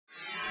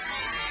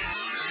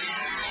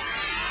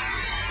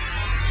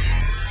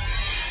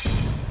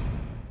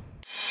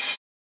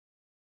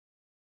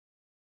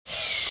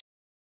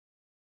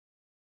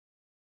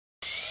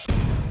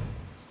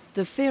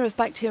The fear of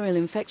bacterial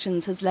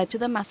infections has led to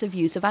the massive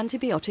use of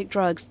antibiotic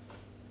drugs.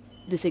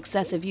 This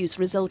excessive use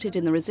resulted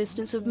in the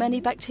resistance of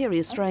many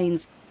bacteria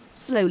strains.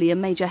 Slowly, a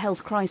major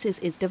health crisis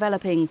is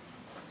developing.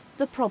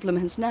 The problem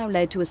has now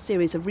led to a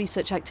series of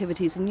research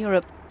activities in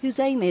Europe whose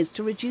aim is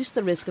to reduce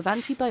the risk of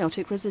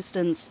antibiotic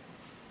resistance.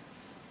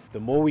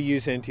 The more we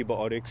use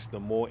antibiotics, the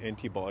more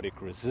antibiotic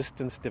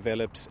resistance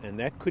develops, and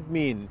that could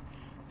mean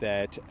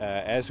that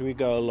as we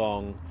go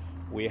along,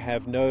 we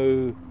have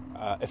no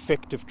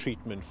effective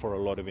treatment for a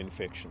lot of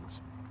infections.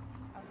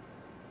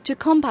 To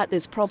combat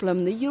this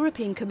problem, the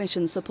European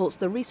Commission supports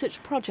the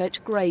research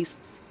project GRACE.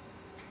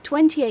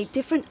 28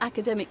 different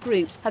academic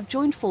groups have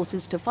joined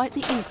forces to fight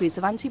the increase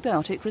of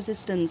antibiotic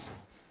resistance.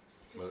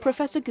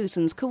 Professor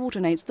Goossens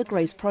coordinates the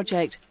GRACE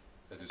project.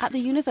 At the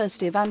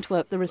University of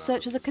Antwerp, the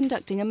researchers are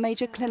conducting a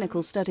major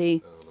clinical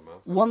study.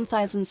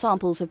 1,000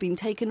 samples have been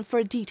taken for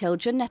a detailed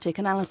genetic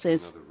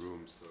analysis.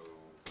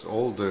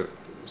 All the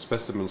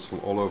specimens from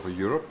all over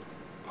Europe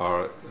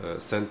are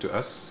sent to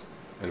us,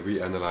 and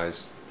we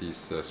analyze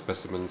these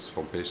specimens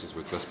from patients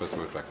with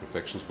respiratory tract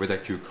infections with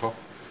acute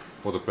cough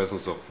for the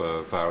presence of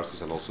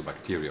viruses and also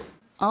bacterial.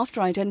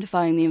 After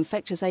identifying the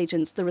infectious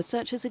agents, the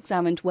researchers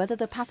examined whether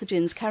the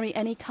pathogens carry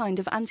any kind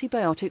of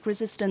antibiotic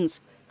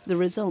resistance. The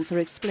results are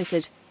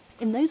explicit.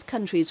 In those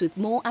countries with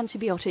more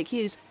antibiotic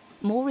use,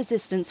 more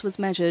resistance was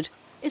measured,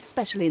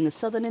 especially in the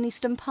southern and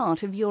eastern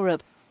part of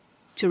Europe.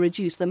 To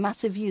reduce the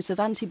massive use of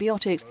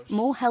antibiotics,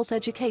 more health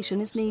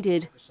education is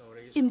needed.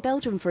 In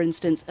Belgium, for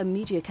instance, a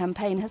media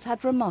campaign has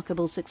had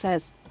remarkable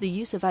success. The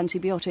use of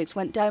antibiotics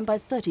went down by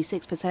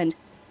 36%,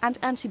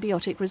 and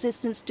antibiotic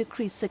resistance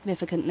decreased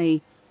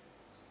significantly.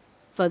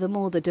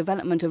 Furthermore, the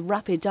development of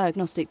rapid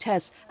diagnostic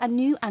tests and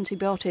new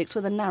antibiotics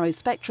with a narrow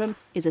spectrum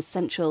is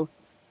essential.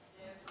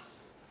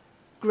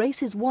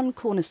 GRACE is one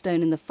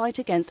cornerstone in the fight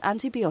against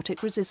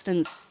antibiotic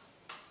resistance.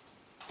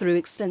 Through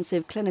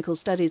extensive clinical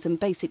studies and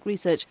basic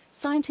research,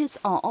 scientists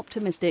are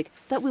optimistic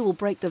that we will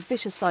break the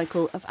vicious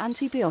cycle of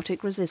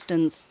antibiotic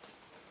resistance.